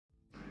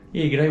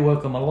Yeah, g'day,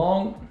 welcome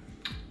along.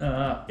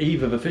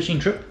 Eve of a fishing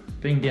trip.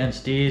 Been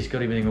downstairs,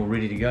 got everything all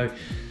ready to go.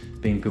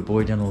 Been a good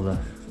boy, done all the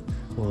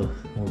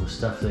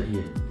stuff that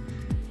you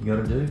got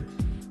to do.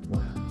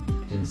 Well,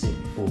 didn't see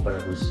it before, but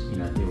it was, you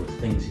know, there were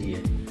things here,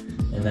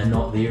 and they're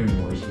not there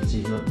anymore. As you can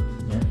see, look,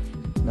 you know,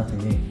 nothing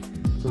there.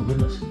 It's all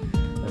goodness.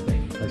 I've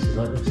been in places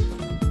like this.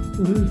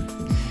 Woohoo!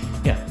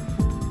 Yeah.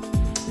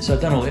 So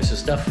I've done all that sort of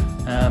stuff.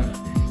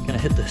 Gonna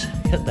hit the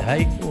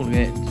hay. Oh, look at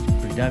that,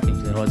 it's pretty dark,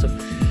 turn the lights up,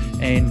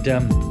 and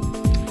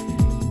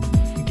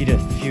get a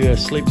few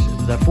hours sleep.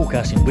 They're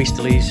forecasting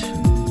westerlies,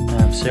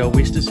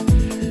 sou'westers.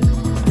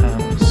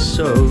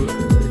 So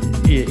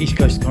yeah, east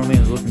coast of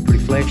Coromandel is looking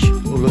pretty flash,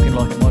 or looking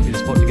like it might be the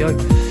spot to go.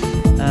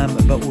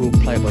 But we'll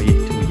play it by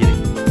ear till we get it.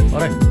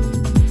 Righto,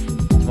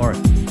 tomorrow.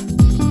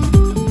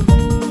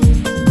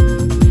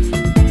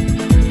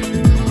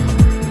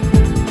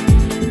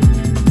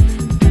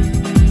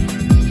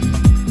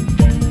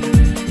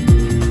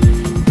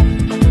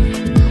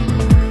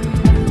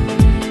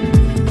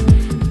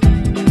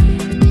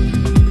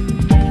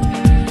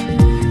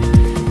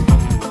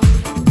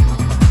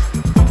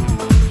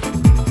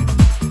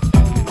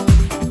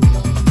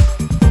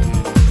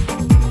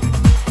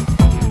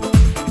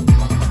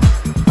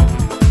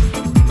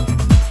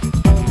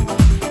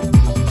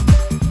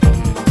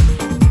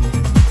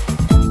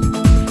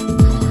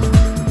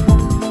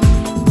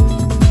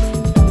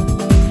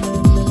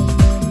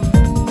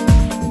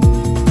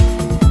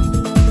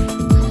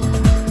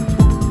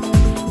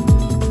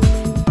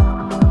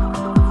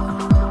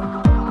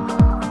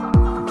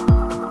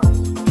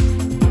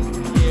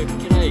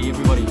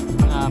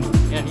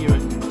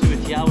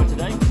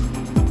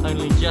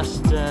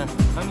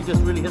 Only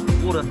just really hit the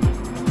water,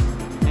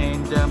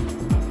 and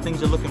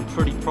things are looking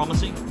pretty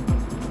promising.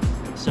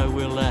 So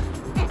we've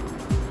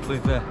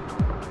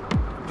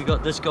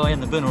got this guy in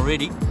the bin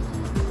already,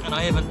 and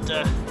I haven't.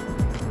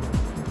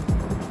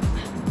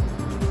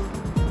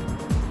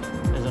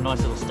 There's a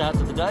nice little start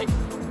to the day.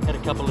 Had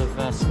a couple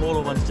of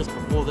smaller ones just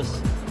before this,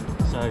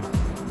 so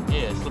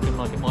yeah, it's looking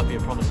like it might be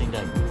a promising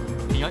day.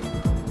 Anyway,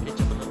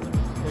 catch up a little bit.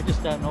 We're just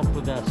starting off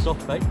with our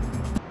soft bait.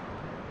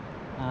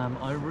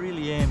 I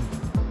really am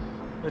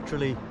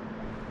literally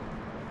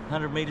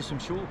 100 metres from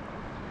shore,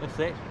 if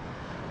that.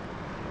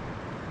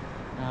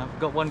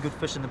 Got one good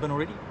fish in the bin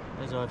already,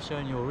 as I've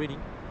shown you already,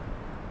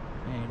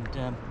 and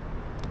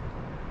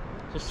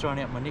just throwing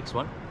out my next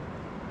one,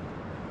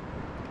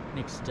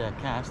 next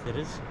cast that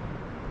is.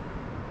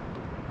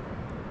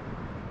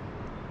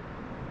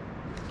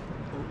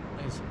 Oh,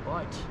 there's a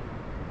bite.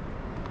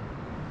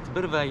 It's a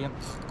bit of a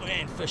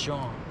land fish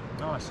on.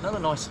 Nice, another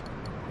nice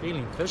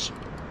feeling fish.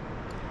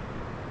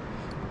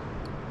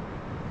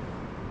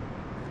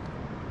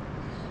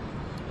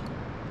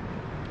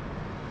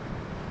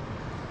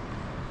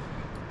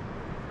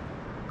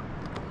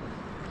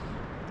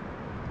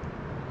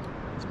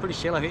 Pretty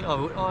shallow here.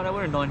 Oh no,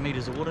 we're in 9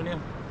 metres of water now.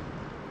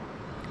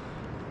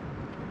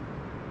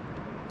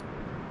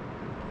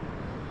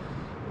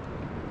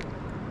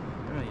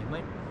 Where are you,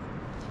 mate?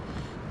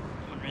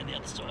 Coming around the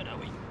other side, are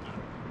we?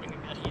 Bring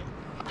him out here.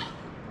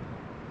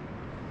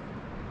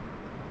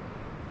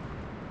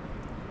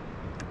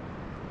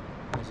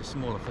 There's a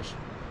smaller fish.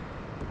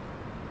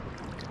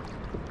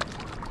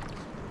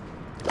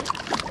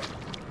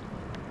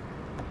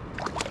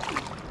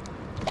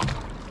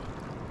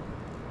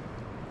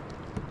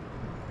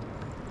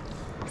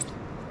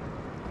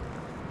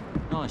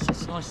 Nice,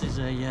 it's nice, there's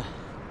a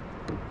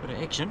bit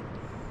of action.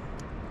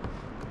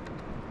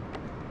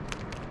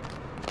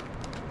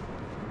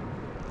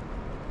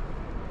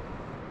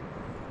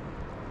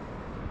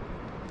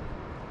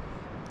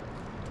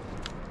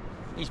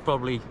 He's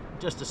probably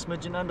just a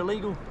smidgen under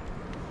legal.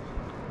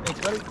 Thanks,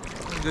 buddy.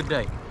 Have a good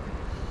day.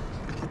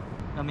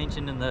 I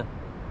mentioned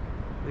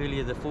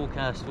earlier the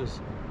forecast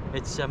was,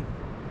 it's at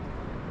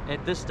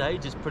this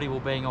stage it's pretty well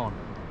bang on.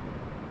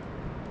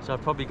 So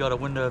I've probably got a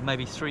window of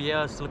maybe 3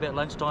 hours till about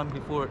lunchtime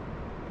before it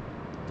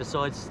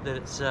decides that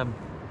it's it's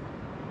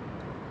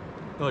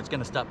going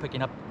to start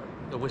picking up.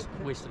 The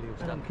westerly will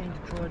start. I'm keen to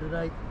try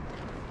today.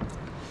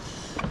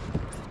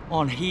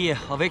 On here,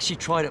 I've actually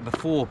tried it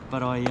before,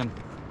 but I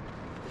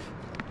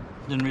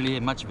didn't really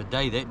have much of a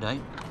day that day.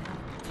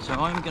 So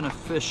I'm going to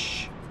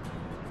fish.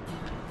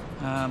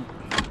 I'm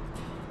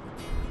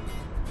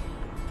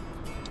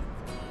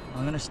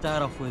going to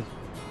start off with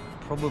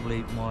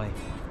probably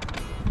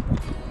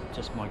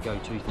just my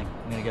go-to thing.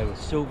 I'm going to go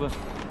with silver,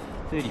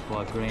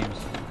 35 grams,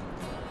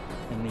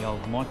 and the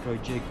old micro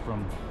jig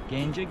from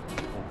Gan Jig,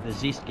 the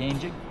Zest Gan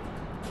Jig.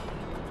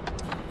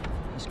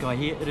 This guy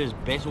here, it is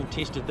battle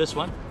tested, this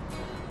one. I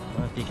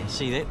don't know if you can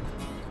see that,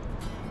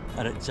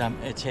 but it's had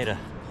a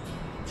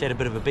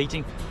bit of a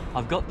beating.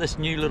 I've got this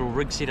new little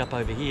rig set up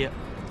over here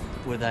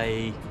with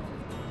I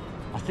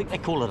think they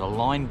call it a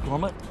line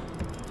grommet,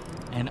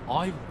 and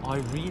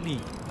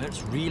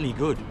it's really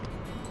good.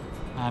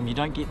 You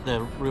don't get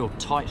the real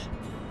tight,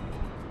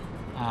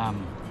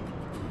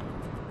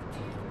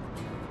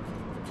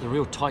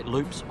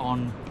 loops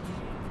on,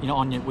 you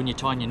know, when you're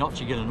tying your knots.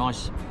 You get a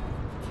nice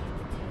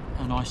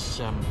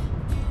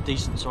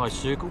decent sized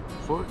circle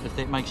for it, if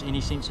that makes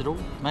any sense at all.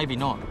 Maybe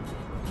not.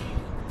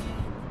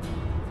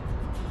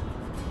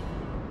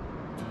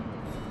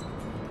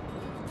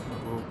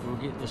 We'll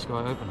get this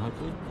guy open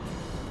hopefully,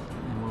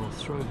 and we'll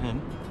throw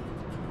him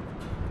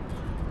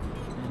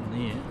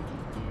in there.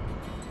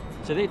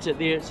 So that's it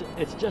there.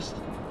 It's just,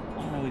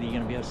 I don't know whether you're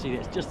going to be able to see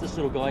that, it's just this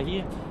little guy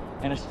here,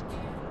 and it's,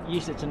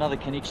 yes, it's another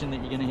connection that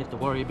you're going to have to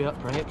worry about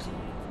perhaps,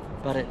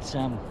 but it's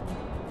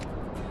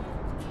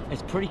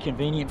pretty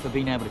convenient for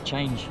being able to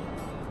change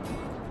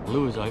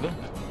lures over. A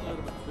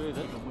little bit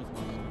further than with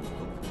my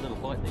little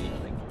bite there, I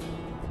think.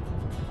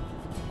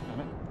 No,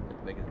 no, at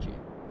the back of the chair.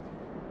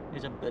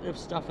 There's a bit of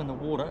stuff in the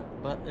water,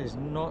 but there's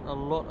not a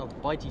lot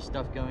of bitey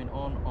stuff going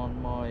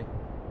on my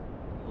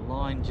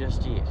line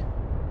just yet.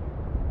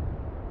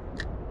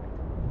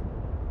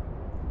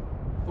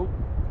 Oh,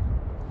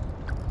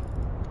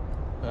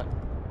 but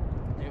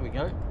there we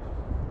go.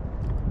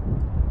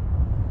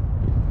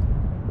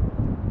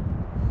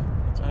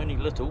 It's only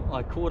little.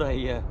 I caught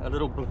a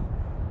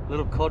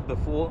little cod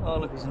before. Oh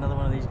look, there's another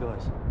one of these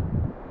guys.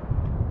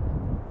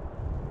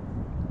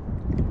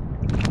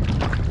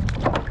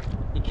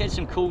 You catch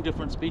some cool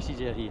different species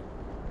out here.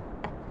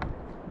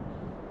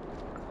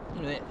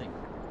 Look at that thing.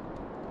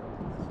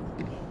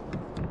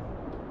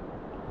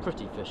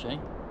 Pretty fish, eh?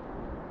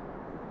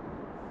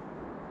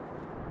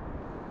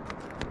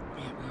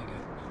 Yeah, there you go.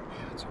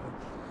 Yeah, it's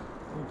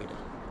all better.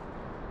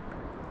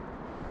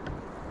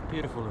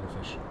 Beautiful little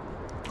fish.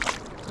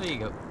 There you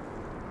go.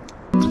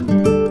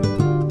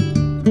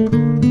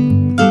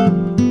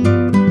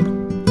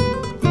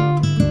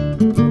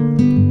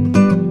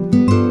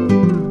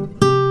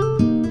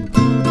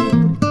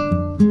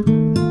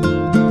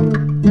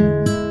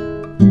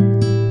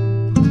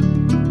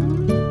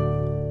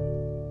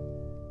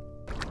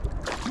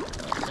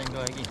 Same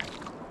guy again.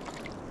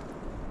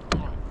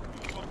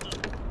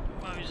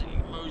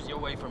 Mosey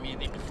away from here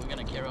then if we're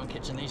going to carry on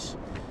catching these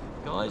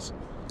guys.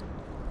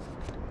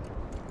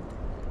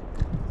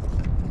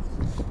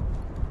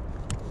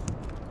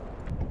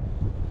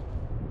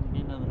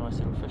 Another nice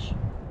little fish.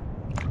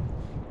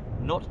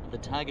 Not the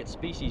target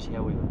species,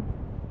 however.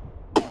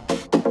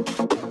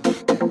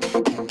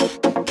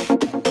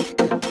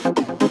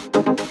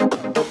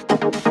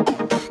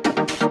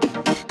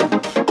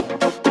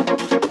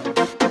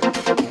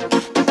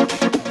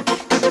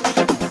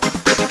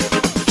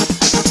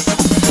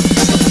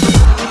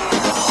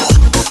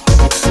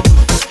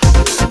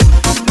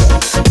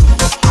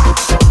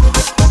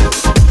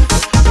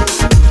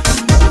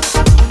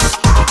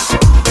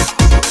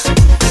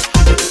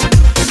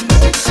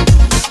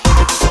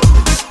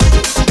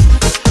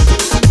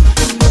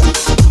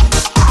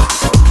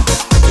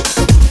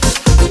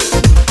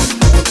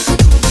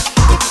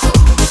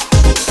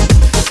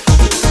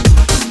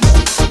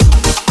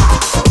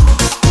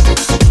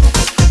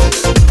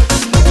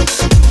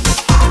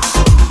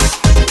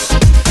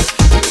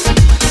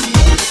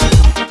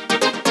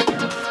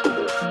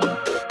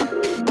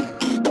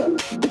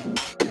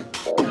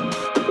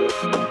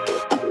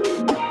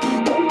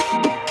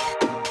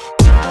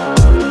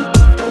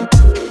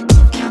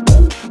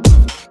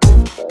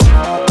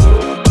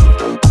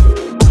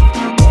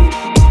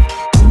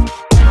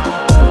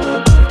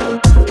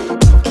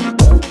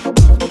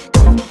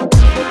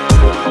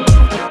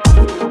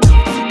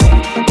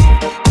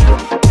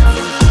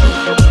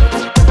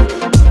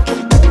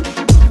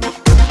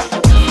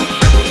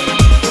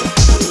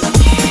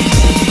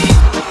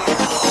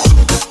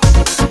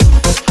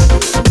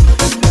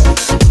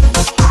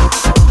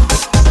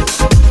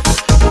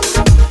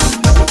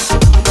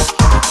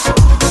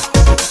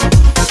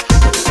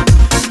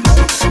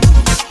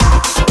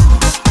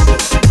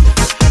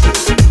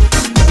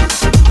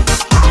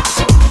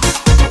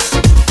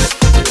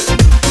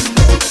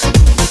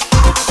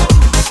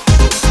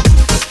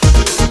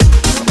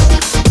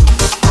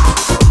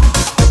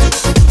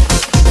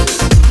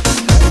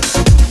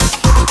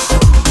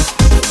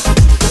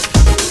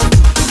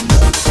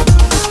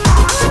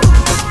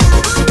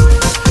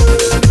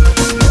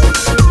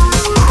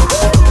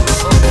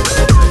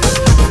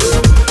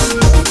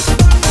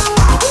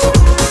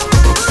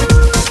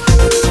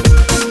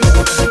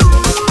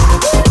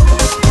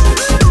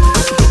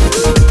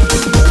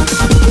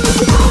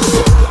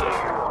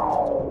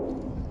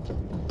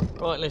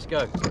 Right, let's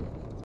go.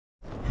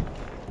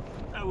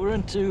 Now we're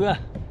into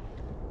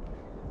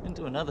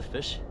another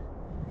fish.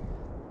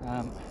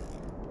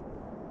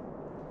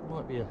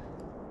 Might be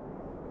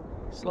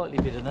slightly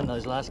better than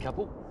those last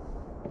couple.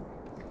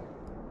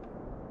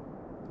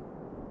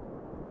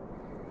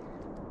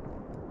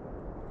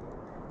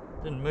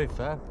 Didn't move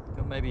far,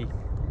 got maybe a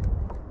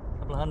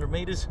couple of 100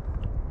 meters.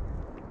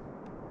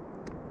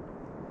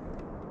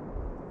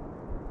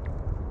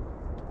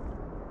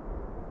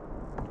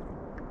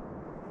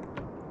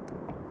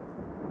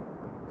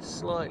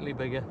 Slightly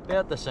bigger,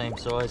 about the same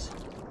size.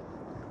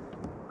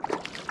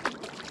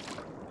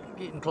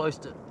 Getting close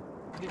to.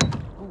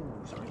 Oh,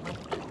 sorry, mate.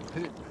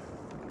 Hurt.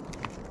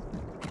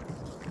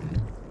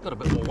 Got a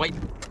bit more weight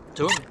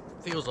to him.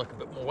 Feels like a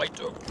bit more weight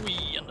to him.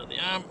 Wee under the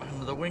arm,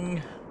 under the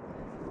wing.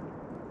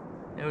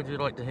 How would you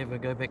like to have a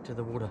go back to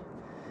the water?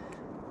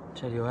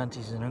 Tell your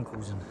aunties and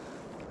uncles and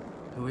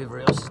whoever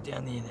else is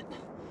down there that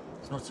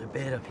it's not so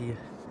bad up here.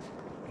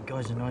 The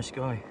guy's a nice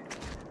guy.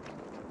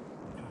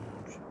 I'm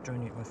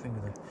trying to get my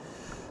finger though.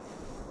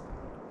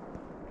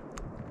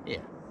 Yeah,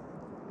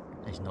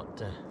 he's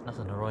not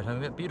nothing to write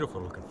home about.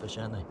 Beautiful looking fish,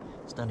 aren't they?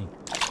 Stunning.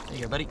 There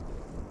you go, buddy.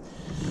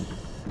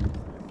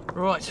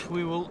 Right,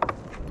 we will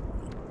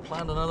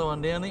plant another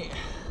one down there.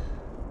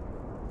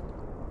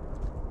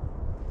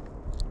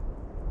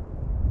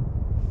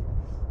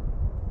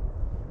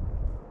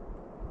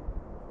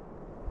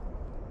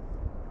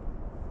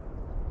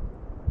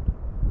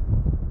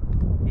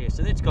 Yeah,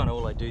 so that's kind of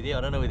all I do there.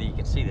 I don't know whether you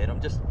can see that.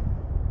 I'm just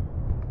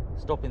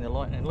stopping the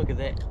light and look at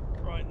that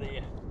right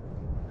there.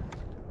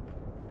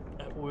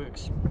 That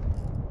works.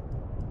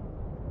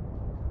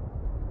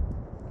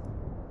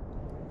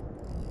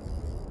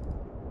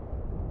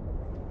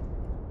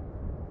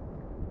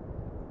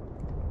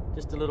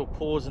 Just a little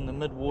pause in the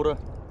mid-water,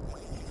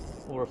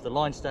 or if the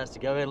line starts to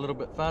go out a little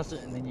bit faster,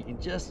 and then you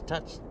can just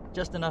touch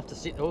just enough to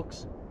set the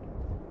hooks.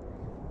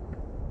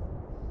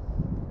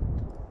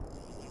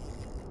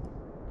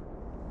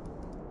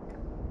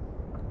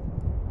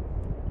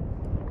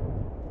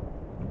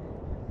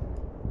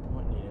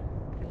 Might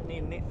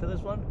need a net for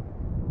this one.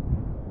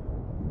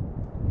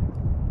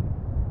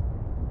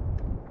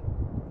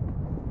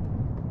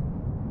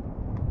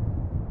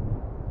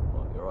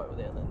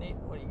 Without the net,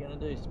 what are you going to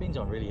do? It depends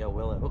on really how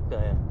well that hook they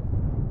are.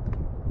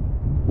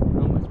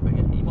 Not much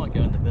bigger. He might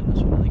go in the bin,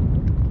 this one, I think.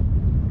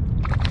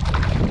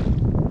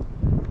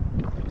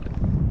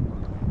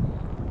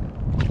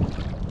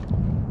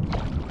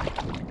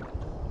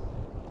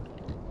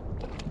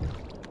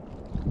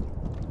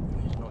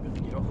 He's not going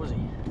to get off, was he?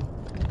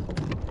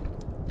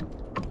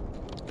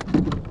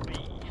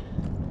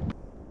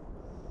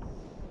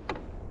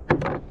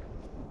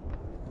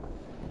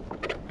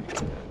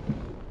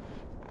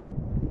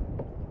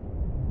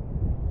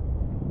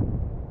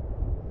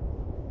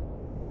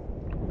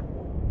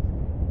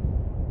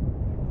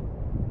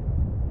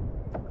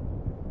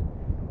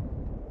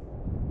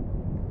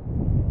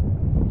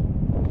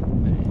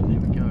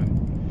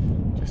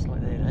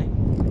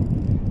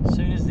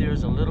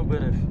 There's a little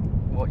bit of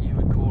what you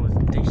would call a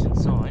decent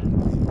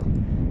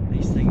sign,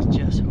 these things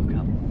just hook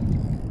up.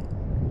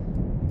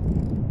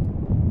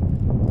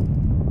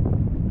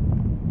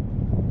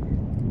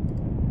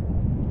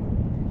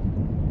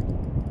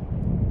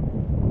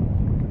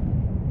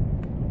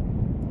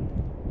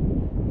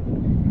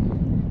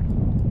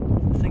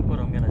 I think what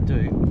I'm going to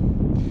do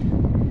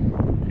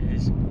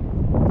is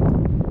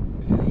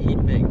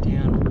head back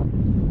down,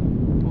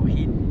 or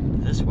head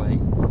this way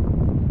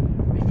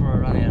before I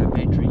run out of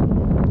battery.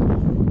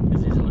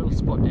 There's a little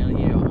spot down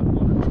here I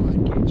want to try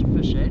and catch a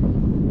fish at.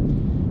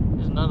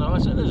 There's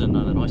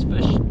another nice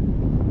fish.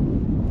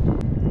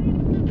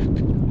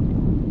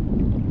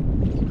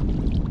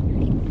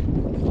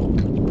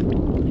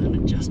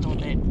 And just on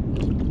that,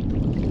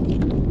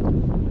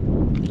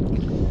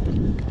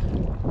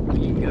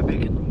 you can go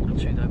back in the water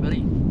too though,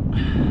 buddy.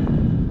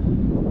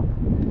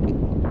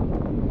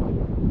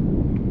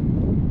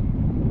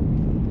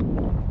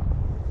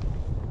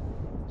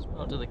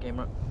 Smile to the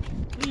camera.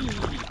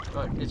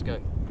 Right, let's go.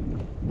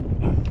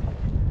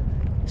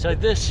 So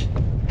this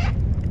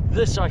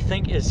I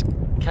think is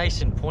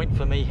case in point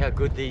for me how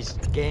good these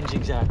Gan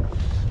Jigs are.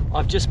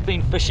 I've just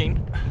been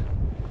fishing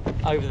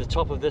over the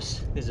top of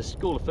this. There's a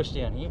school of fish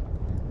down here,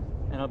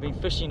 and I've been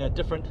fishing a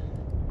different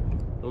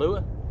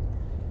lure,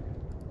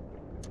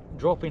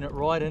 dropping it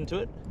right into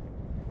it,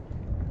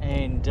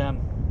 and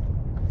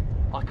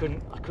I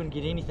couldn't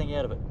get anything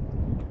out of it.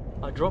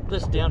 I dropped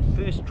this down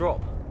first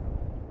drop,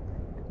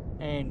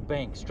 and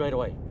bang, straight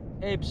away.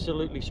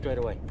 Absolutely straight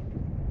away.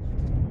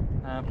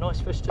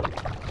 Nice fish too.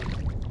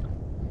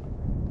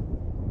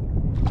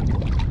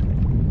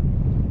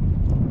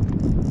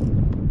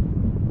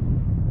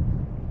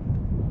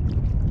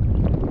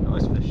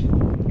 Nice fish.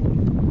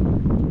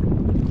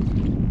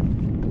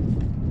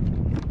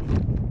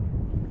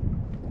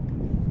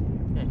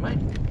 Yeah, mate.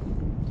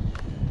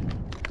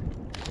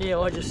 Yeah,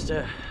 I just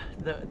I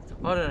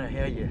don't know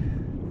how I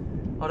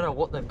don't know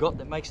what they've got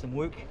that makes them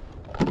work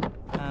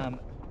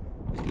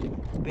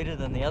better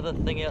than the other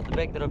thing out the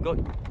back that I've got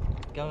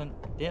going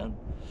down.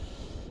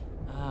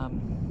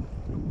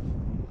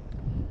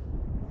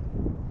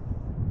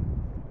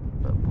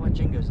 But by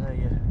jingos,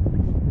 they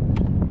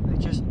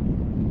just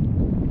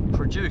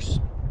produce,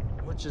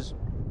 which is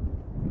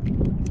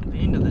at the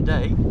end of the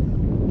day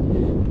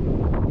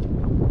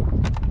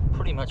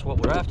pretty much what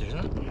we're after, isn't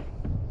it?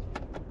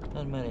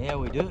 Doesn't matter how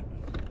we do it.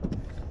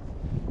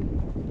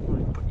 I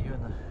might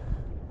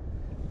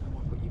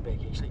put you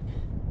back actually.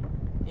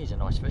 Here's a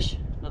nice fish,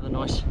 another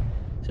nice,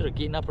 sort of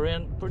getting up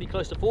around pretty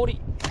close to 40.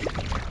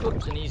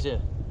 Oops, and he's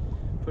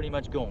pretty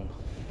much gone.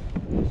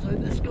 So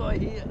this guy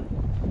here,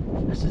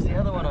 this is the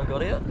other one I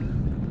got out,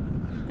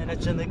 and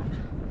it's in the,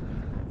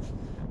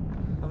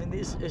 I mean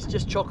this is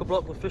just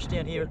chock-a-block with fish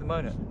down here at the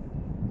moment.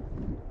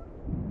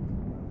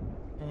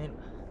 And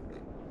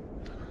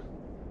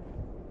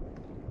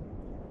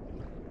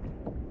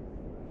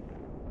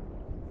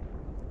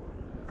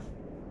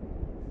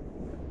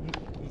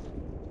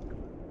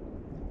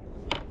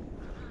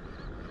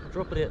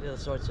drop it out the other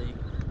side so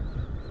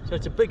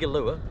it's a bigger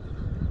lure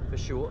for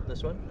sure,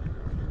 this one.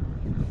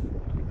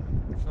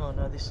 Oh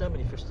no, there's so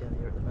many fish down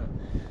here at the moment.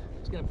 I'm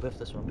just going to biff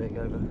this one back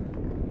over.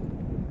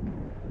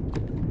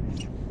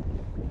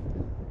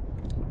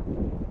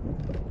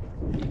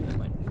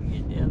 Come on,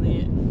 get down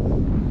there.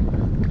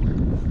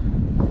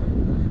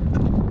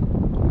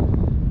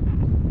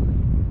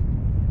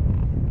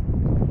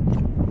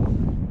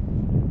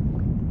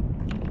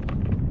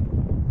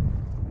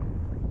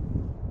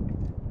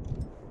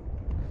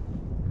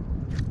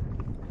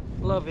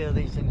 Love how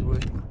these things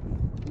work.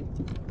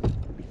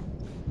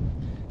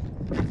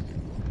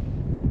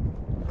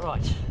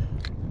 Right.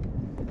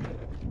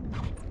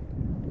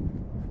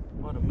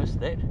 Might have missed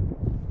that.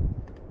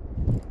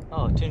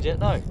 Oh, it turns out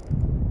no.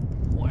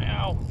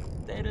 Wow,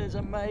 that is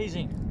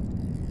amazing.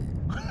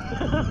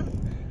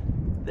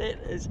 That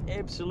is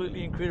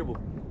absolutely incredible.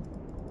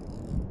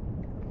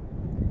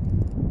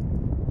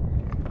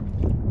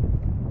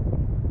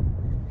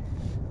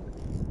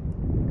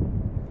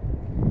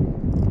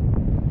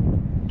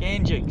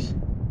 Gan jigs,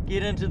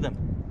 get into them.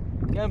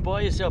 Go and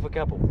buy yourself a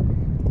couple.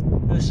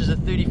 This is a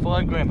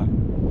 35 grammer.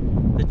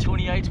 The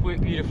 28s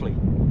work beautifully.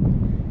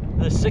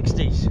 The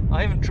 60s,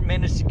 I haven't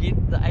managed to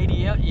get the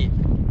 80 out yet.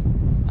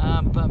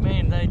 But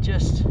man, they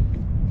just,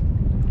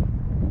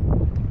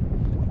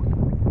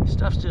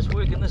 stuff's just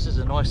working. This is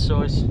a nice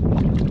size.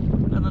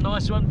 Another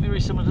nice one,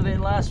 very similar to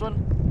that last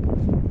one.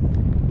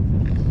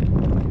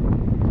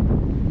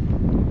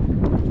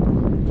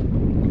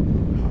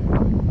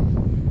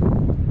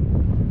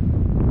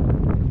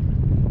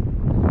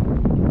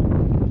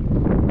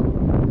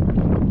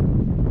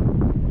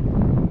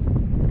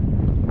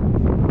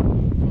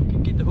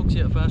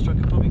 Out faster, I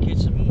could probably catch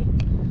some more.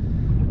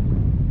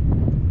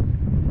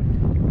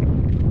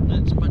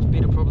 That's a much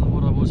better problem than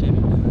what I was having.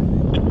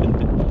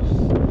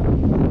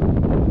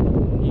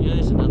 There you go,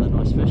 there's another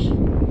nice fish.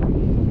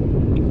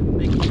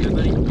 Thank you,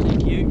 buddy.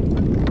 Thank you.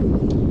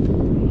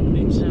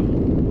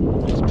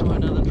 Let's try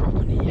another drop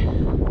in here.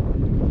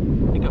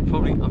 I think I've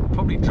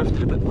probably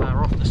drifted a bit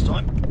far off this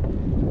time.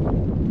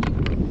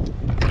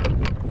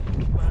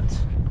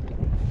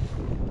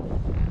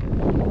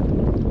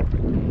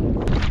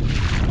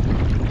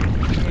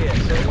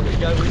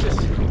 Go with this.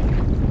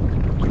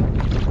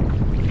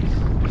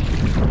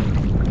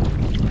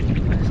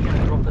 I'm just going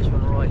to drop this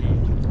one right here.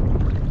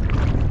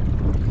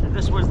 So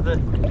this was the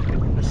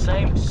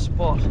same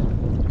spot,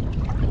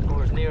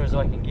 or as near as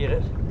I can get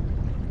it.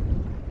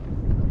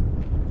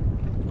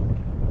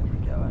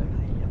 Go over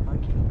there, you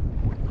monkey.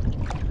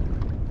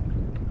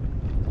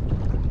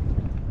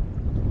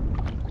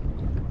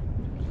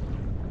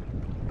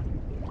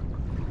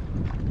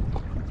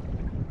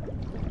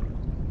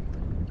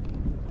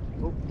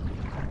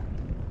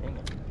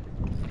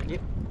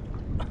 Yep,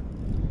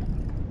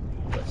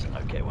 that's an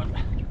okay one.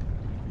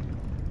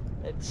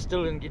 It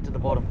still didn't get to the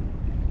bottom.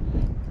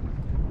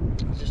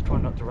 I was just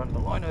trying not to run the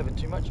line over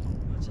too much.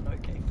 That's an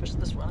okay fish,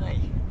 this one, eh?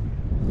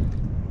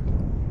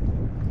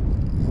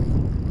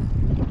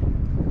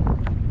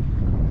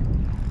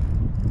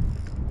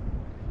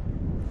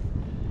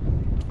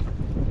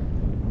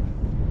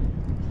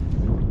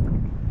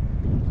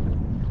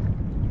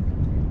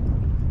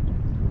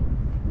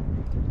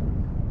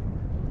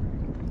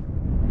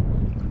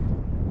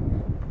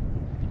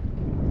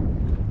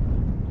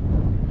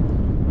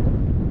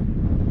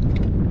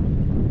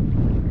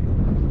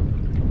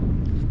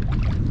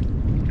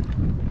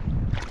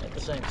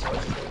 Same size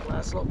as the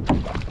last lot.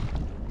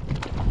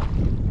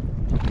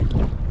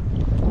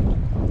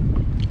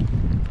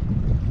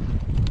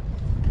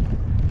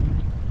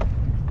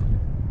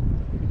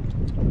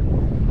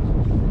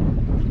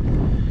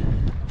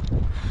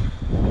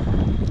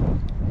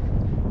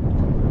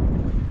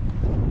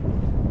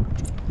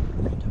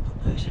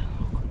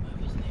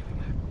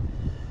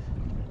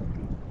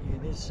 Yeah,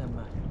 there's some.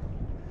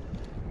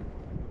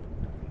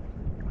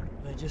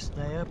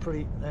 They are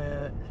pretty.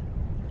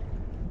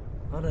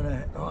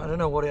 I don't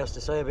know what else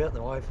to say about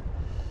them. I've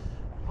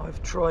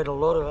tried a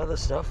lot of other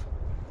stuff,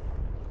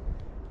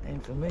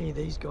 and for me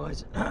these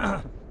guys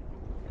are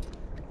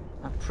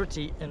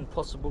pretty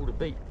impossible to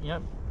beat, you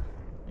know.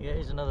 Yeah,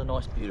 here's another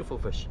nice beautiful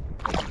fish.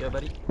 There you go,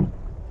 buddy.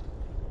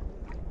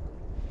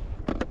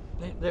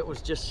 That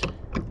was just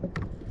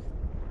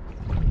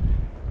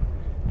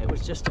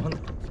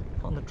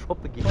on the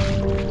drop again.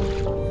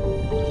 Okay.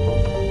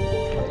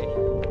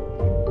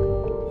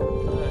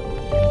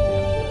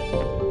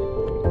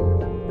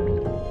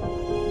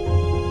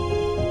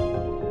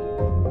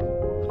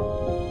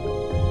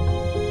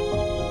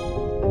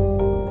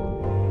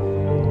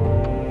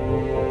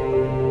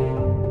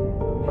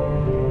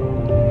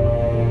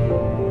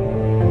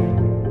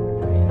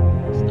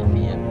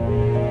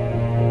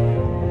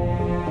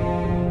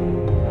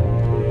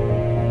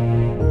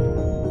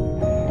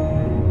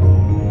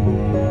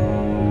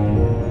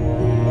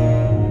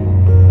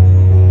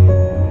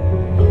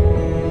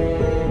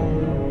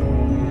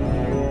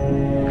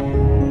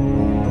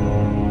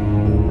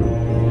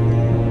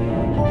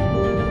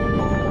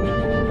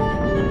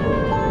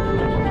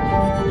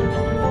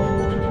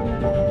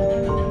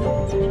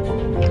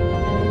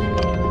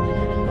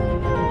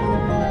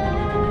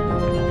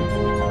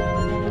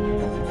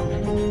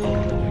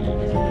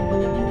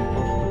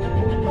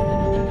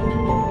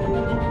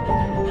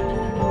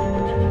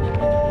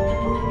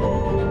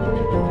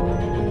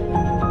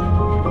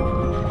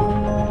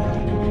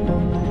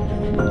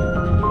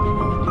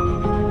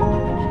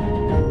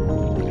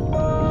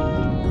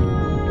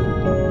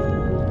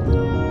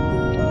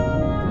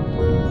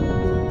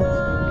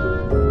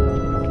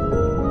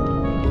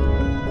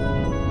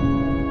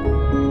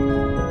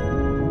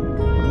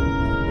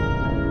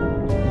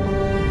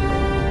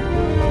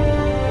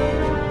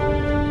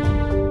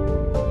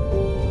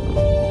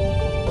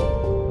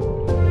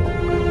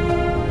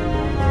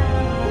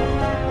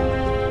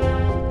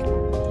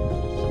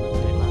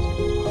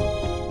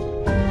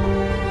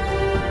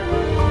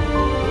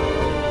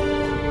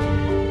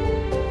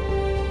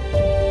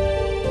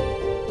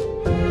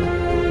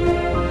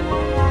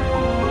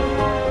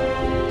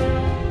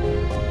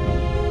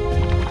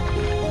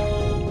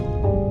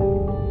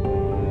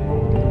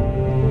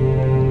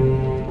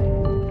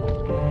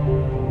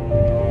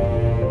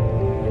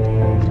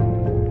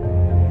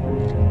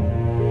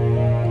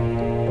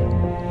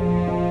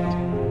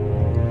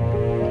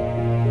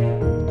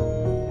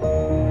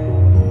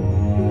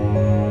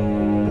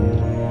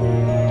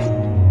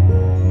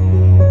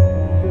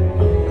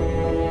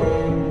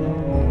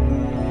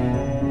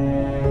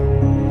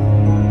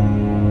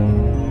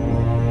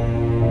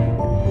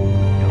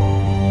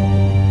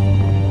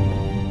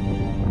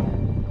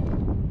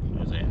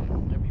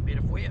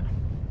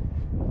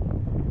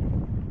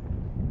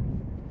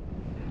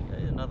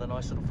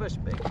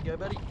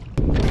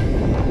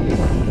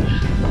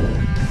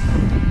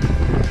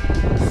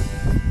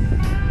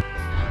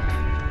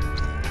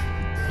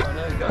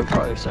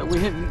 GoPro, so we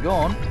haven't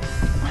gone.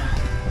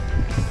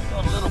 We've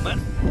gone a little bit.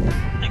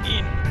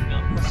 Again,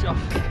 got myself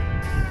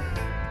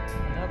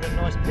another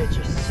nice patch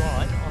of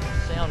sign on the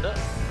sounder,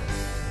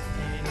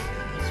 and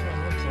this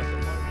one looks like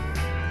it might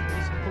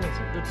be pulling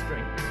some good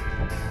string.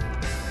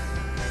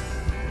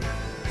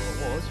 It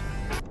was.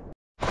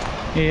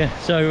 Yeah,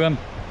 so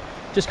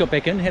just got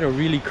back in, had a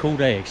really cool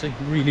day actually,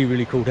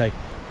 really cool day.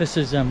 This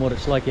is what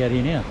it's like out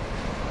here now.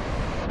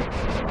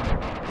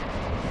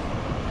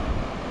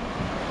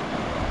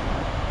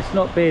 It's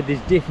not bad,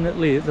 there's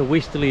definitely, the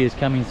westerly is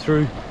coming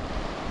through,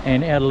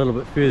 and out a little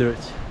bit further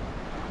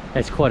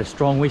it's quite a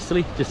strong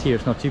westerly. Just here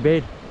it's not too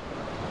bad.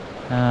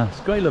 It's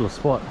a great little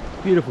spot,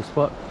 beautiful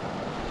spot,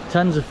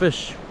 tons of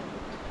fish,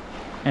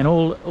 and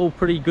all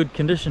pretty good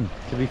condition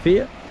to be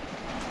fair.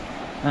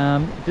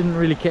 Didn't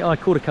really care. I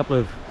caught a couple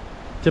of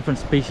different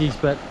species,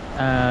 but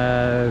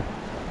I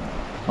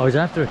was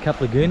after a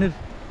couple of gurnard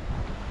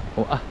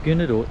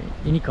or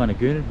any kind of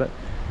gurnard, but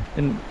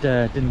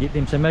didn't get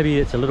them, so maybe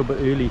it's a little bit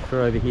early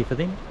for over here for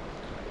them.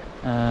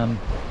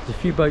 There's a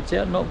few boats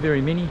out, not very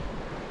many,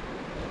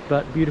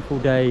 but beautiful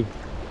day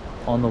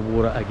on the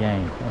water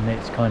again, and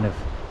that's kind of,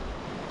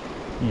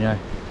 you know,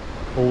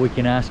 all we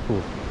can ask for.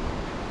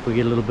 If we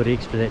get a little bit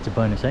extra, that's a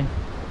bonus, eh?